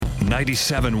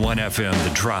97.1 FM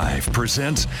The Drive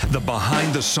presents the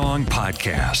Behind the Song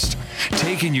podcast,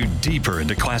 taking you deeper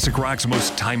into classic rock's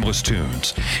most timeless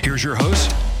tunes. Here's your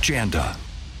host, Janda.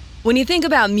 When you think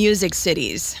about music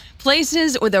cities,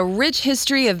 places with a rich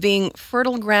history of being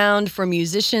fertile ground for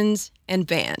musicians and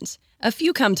bands, a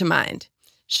few come to mind.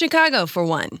 Chicago, for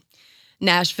one.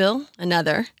 Nashville,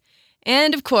 another.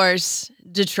 And, of course,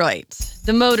 Detroit,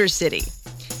 the Motor City.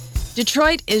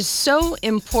 Detroit is so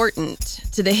important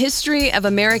to the history of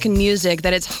American music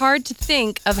that it's hard to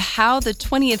think of how the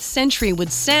 20th century would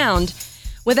sound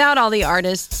without all the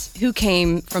artists who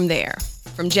came from there.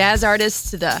 From jazz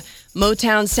artists to the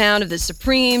Motown sound of the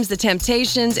Supremes, the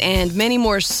Temptations, and many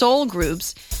more soul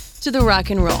groups, to the rock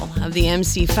and roll of the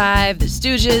MC5, the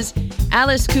Stooges,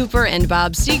 Alice Cooper, and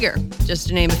Bob Seger, just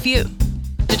to name a few.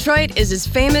 Detroit is as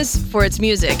famous for its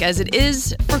music as it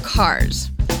is for cars.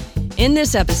 In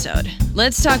this episode,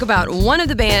 let's talk about one of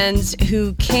the bands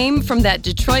who came from that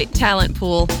Detroit talent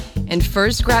pool and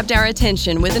first grabbed our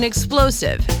attention with an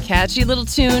explosive, catchy little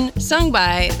tune sung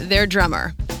by their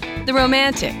drummer, The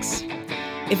Romantics.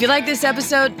 If you like this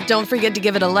episode, don't forget to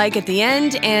give it a like at the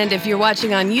end, and if you're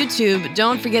watching on YouTube,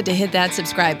 don't forget to hit that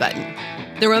subscribe button.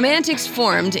 The Romantics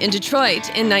formed in Detroit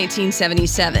in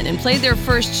 1977 and played their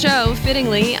first show,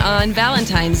 fittingly, on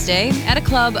Valentine's Day at a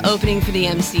club opening for the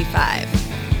MC5.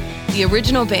 The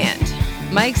original band: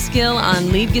 Mike Skill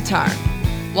on lead guitar,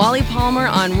 Wally Palmer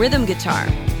on rhythm guitar,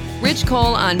 Rich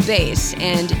Cole on bass,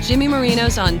 and Jimmy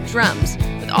Marinos on drums,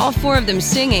 with all four of them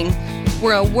singing,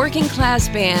 were a working-class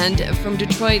band from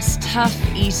Detroit's tough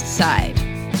East Side.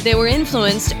 They were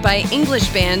influenced by English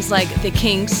bands like The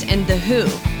Kinks and The Who,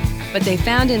 but they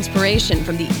found inspiration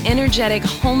from the energetic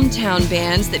hometown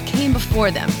bands that came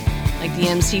before them, like the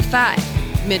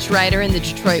MC5, Mitch Ryder and the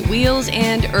Detroit Wheels,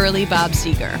 and early Bob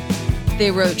Seger. They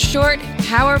wrote short,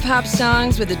 power pop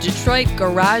songs with a Detroit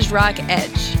garage rock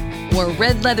edge, wore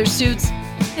red leather suits,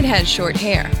 and had short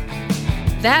hair.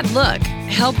 That look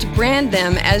helped brand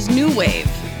them as new wave,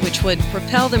 which would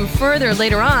propel them further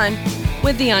later on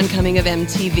with the oncoming of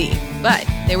MTV. But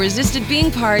they resisted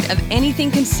being part of anything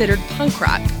considered punk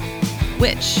rock,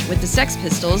 which, with the Sex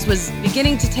Pistols, was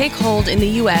beginning to take hold in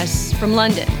the US from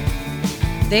London.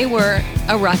 They were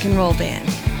a rock and roll band.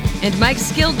 And Mike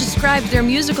Skill described their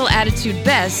musical attitude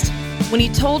best when he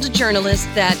told a journalist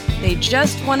that they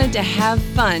just wanted to have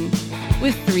fun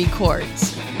with 3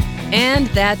 chords. And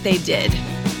that they did.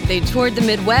 They toured the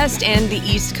Midwest and the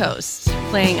East Coast,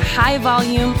 playing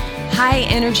high-volume,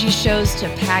 high-energy shows to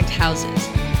packed houses.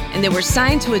 And they were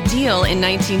signed to a deal in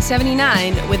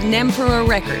 1979 with Nemperor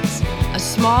Records, a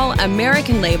small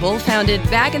American label founded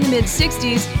back in the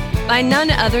mid-'60s by none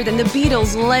other than the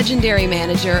Beatles' legendary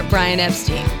manager, Brian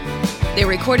Epstein. They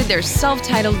recorded their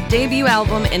self-titled debut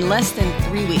album in less than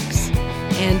 3 weeks,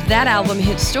 and that album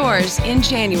hit stores in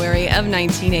January of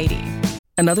 1980.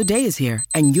 Another day is here,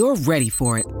 and you're ready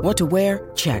for it. What to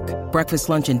wear? Check. Breakfast,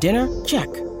 lunch, and dinner?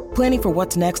 Check. Planning for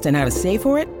what's next and how to save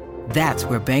for it? That's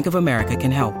where Bank of America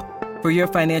can help. For your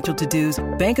financial to-dos,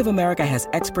 Bank of America has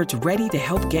experts ready to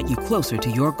help get you closer to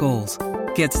your goals.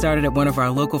 Get started at one of our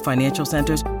local financial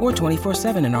centers or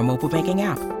 24/7 in our mobile banking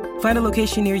app. Find a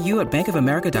location near you at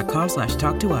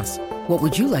bankofamerica.com/talktous. What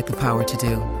would you like the power to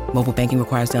do? Mobile banking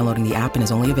requires downloading the app and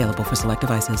is only available for select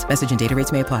devices. Message and data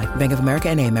rates may apply. Bank of America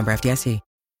N.A., member FDIC.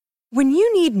 When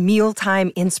you need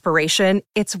mealtime inspiration,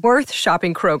 it's worth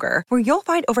shopping Kroger, where you'll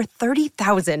find over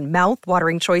 30,000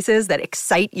 mouth-watering choices that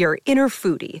excite your inner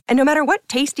foodie. And no matter what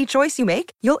tasty choice you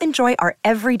make, you'll enjoy our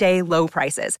everyday low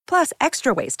prices, plus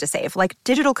extra ways to save, like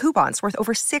digital coupons worth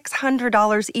over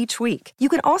 $600 each week. You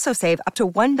can also save up to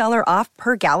 $1 off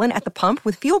per gallon at the pump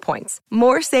with fuel points.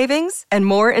 More savings and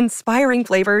more inspiring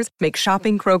flavors make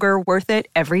shopping Kroger worth it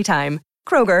every time.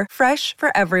 Kroger, fresh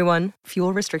for everyone.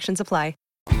 Fuel restrictions apply.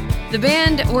 The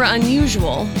band were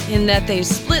unusual in that they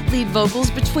split lead vocals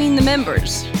between the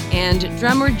members, and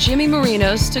drummer Jimmy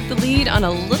Marinos took the lead on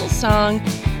a little song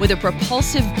with a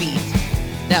propulsive beat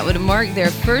that would mark their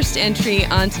first entry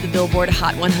onto the Billboard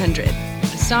Hot 100,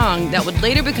 a song that would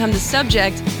later become the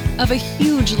subject of a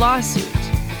huge lawsuit,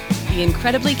 the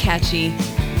incredibly catchy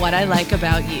What I Like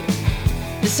About You.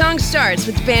 The song starts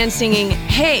with the band singing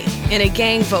 "Hey" in a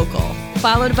gang vocal,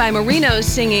 followed by Marinos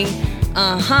singing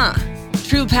 "Uh-huh,"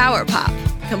 true power pop,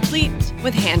 complete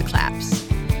with hand claps.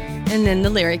 And then the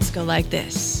lyrics go like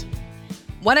this.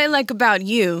 What I like about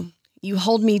you, you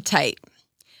hold me tight.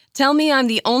 Tell me I'm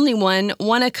the only one,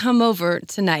 wanna come over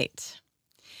tonight.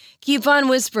 Keep on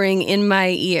whispering in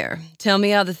my ear. Tell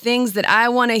me all the things that I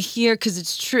wanna hear, 'cause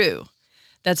it's true.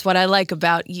 That's what I like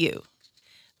about you.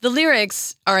 The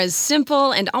lyrics are as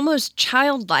simple and almost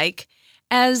childlike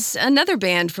as another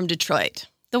band from Detroit,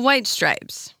 the White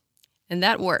Stripes. And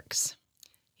that works.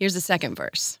 Here's the second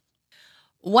verse.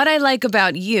 What I like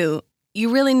about you,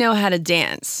 you really know how to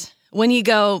dance. When you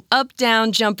go up,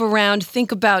 down, jump around,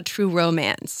 think about true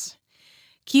romance.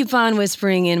 Keep on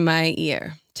whispering in my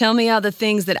ear. Tell me all the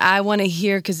things that I want to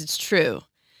hear because it's true.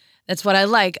 That's what I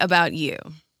like about you.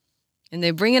 And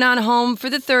they bring it on home for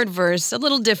the third verse, a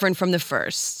little different from the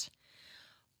first.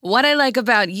 What I like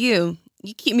about you,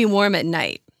 you keep me warm at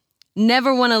night.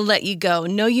 Never want to let you go.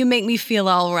 Know you make me feel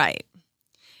all right.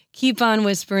 Keep on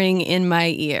whispering in my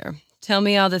ear. Tell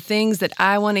me all the things that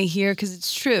I want to hear because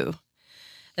it's true.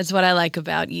 That's what I like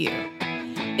about you.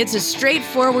 It's a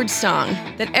straightforward song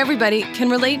that everybody can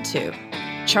relate to,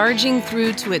 charging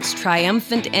through to its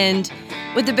triumphant end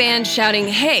with the band shouting,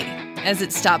 "Hey," as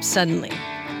it stops suddenly,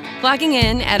 clocking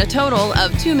in at a total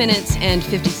of 2 minutes and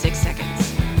 56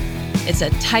 seconds. It's a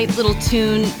tight little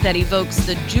tune that evokes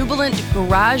the jubilant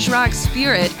garage rock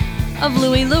spirit of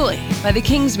Louie Louie by the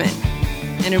Kingsmen,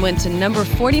 and it went to number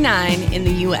 49 in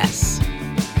the U.S.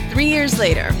 3 years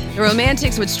later, the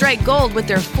Romantics would strike gold with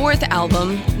their fourth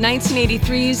album,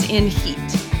 1983's In Heat,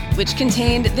 which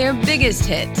contained their biggest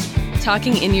hit,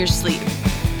 Talking in Your Sleep,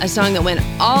 a song that went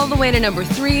all the way to number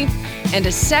 3 and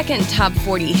a second top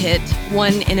 40 hit,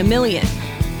 One in a Million.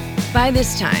 By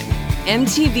this time,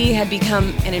 MTV had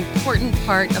become an important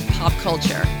part of pop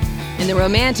culture, and the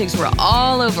Romantics were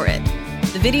all over it.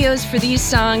 The videos for these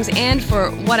songs and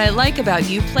for What I Like About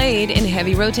You played in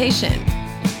heavy rotation.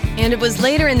 And it was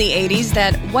later in the 80s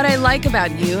that What I Like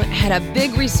About You had a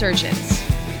big resurgence.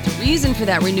 The reason for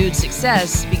that renewed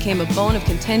success became a bone of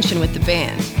contention with the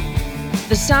band.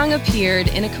 The song appeared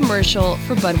in a commercial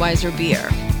for Budweiser beer,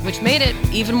 which made it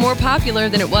even more popular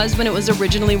than it was when it was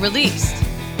originally released.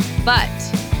 But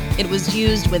it was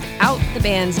used without the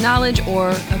band's knowledge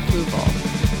or approval.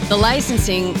 The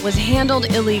licensing was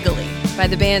handled illegally by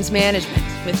the band's management,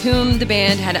 with whom the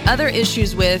band had other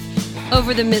issues with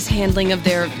over the mishandling of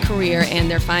their career and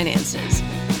their finances.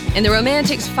 And the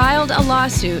Romantics filed a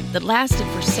lawsuit that lasted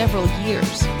for several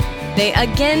years. They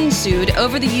again sued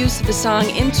over the use of the song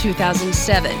in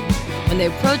 2007, when they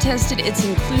protested its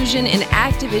inclusion in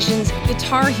Activision's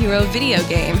Guitar Hero video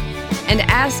game and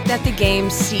asked that the game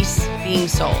cease being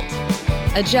sold.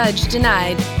 A judge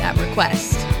denied that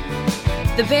request.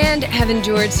 The band have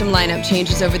endured some lineup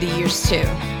changes over the years too,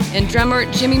 and drummer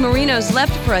Jimmy Marinos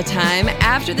left for a time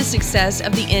after the success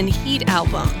of the In Heat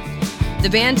album. The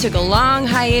band took a long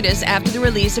hiatus after the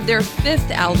release of their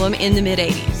fifth album in the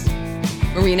mid-'80s.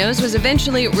 Marinos was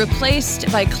eventually replaced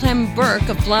by Clem Burke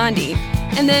of Blondie,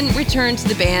 and then returned to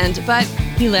the band, but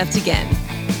he left again.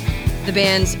 The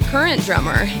band's current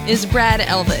drummer is Brad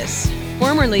Elvis,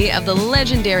 formerly of the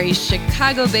legendary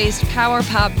Chicago-based power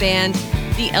pop band,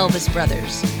 the Elvis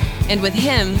Brothers. And with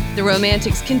him, the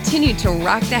Romantics continue to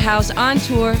rock the house on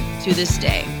tour to this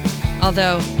day,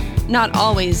 although not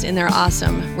always in their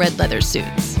awesome red leather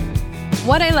suits.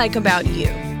 What I Like About You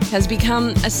has become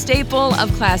a staple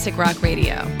of classic rock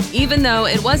radio, even though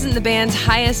it wasn't the band's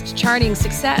highest charting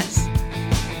success.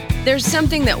 There's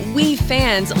something that we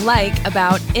fans like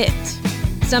about it.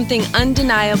 Something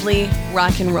undeniably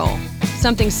rock and roll.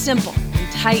 Something simple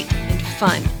and tight and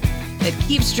fun that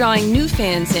keeps drawing new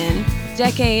fans in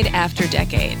decade after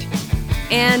decade.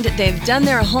 And they've done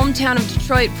their hometown of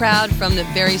Detroit proud from the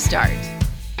very start.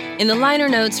 In the liner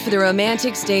notes for the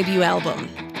Romantics' debut album,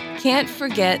 Can't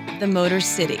Forget the Motor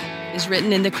City is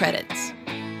written in the credits.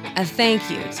 A thank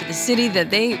you to the city that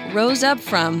they rose up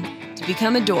from to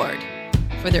become adored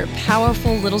for their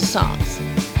powerful little songs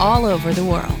all over the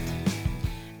world.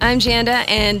 I'm Janda,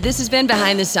 and this has been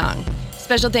Behind the Song.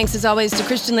 Special thanks as always to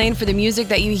Christian Lane for the music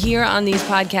that you hear on these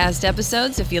podcast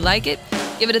episodes. If you like it,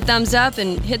 give it a thumbs up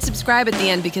and hit subscribe at the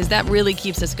end because that really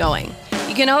keeps us going.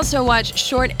 You can also watch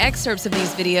short excerpts of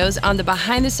these videos on the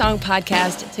Behind the Song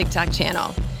podcast TikTok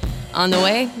channel. On the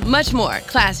way, much more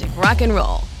classic rock and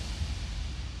roll.